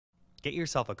Get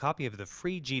yourself a copy of the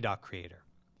free GDoc Creator.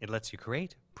 It lets you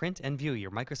create, print, and view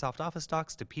your Microsoft Office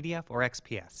docs to PDF or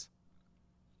XPS.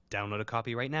 Download a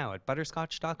copy right now at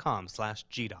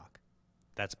butterscotch.com/gdoc.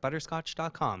 That's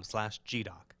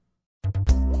butterscotch.com/gdoc.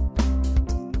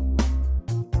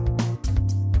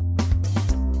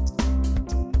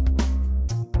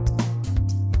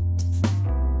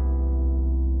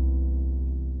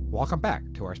 Welcome back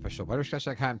to our special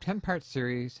Butterscotch.com 10-part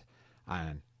series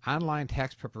on online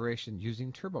tax preparation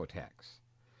using TurboTax.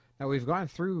 Now, we've gone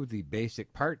through the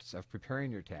basic parts of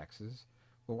preparing your taxes.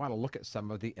 We'll want to look at some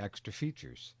of the extra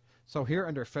features. So here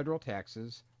under Federal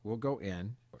Taxes, we'll go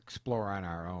in, explore on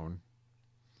our own.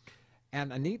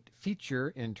 And a neat feature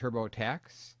in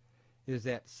TurboTax is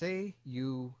that, say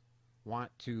you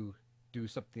want to do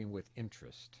something with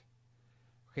interest.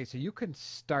 Okay, so you can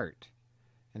start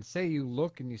and say you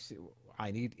look and you see,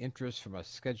 I need interest from a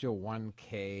Schedule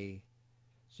 1K,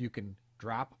 so you can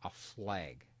drop a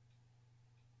flag.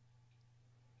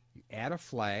 You add a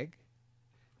flag,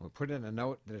 and we put in a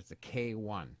note that it's a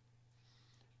K1.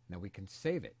 Now we can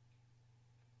save it.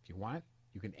 If you want,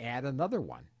 you can add another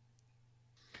one.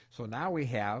 So now we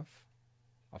have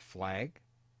a flag.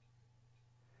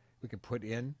 We can put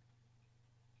in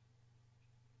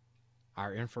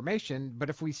our information, but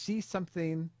if we see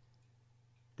something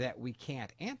that we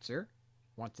can't answer,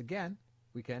 once again,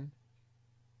 we can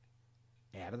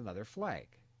add another flag.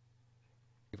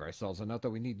 Give ourselves a note that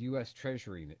we need U.S.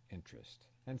 Treasury interest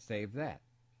and save that.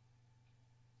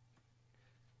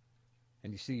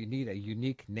 And you see you need a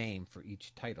unique name for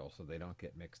each title so they don't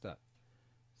get mixed up.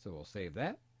 So we'll save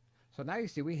that. So now you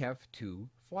see we have two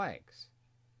flags.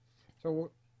 So we're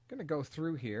going to go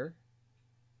through here.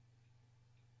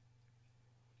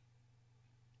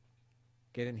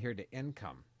 Get in here to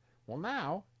income. Well,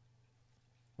 now,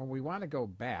 when we want to go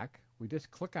back, we just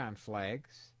click on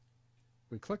flags.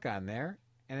 We click on there,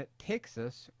 and it takes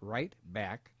us right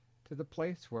back to the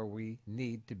place where we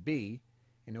need to be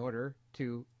in order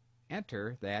to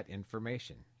enter that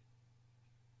information.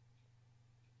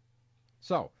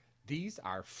 So, these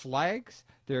are flags.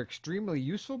 They're extremely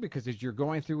useful because as you're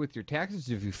going through with your taxes,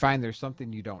 if you find there's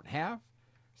something you don't have,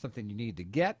 something you need to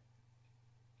get,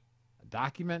 a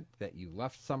document that you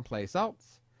left someplace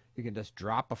else, you can just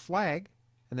drop a flag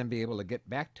and then be able to get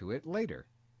back to it later.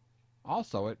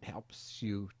 Also, it helps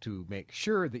you to make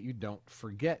sure that you don't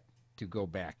forget to go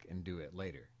back and do it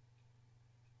later.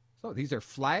 So these are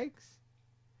flags.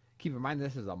 Keep in mind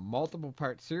this is a multiple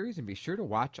part series and be sure to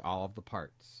watch all of the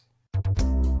parts.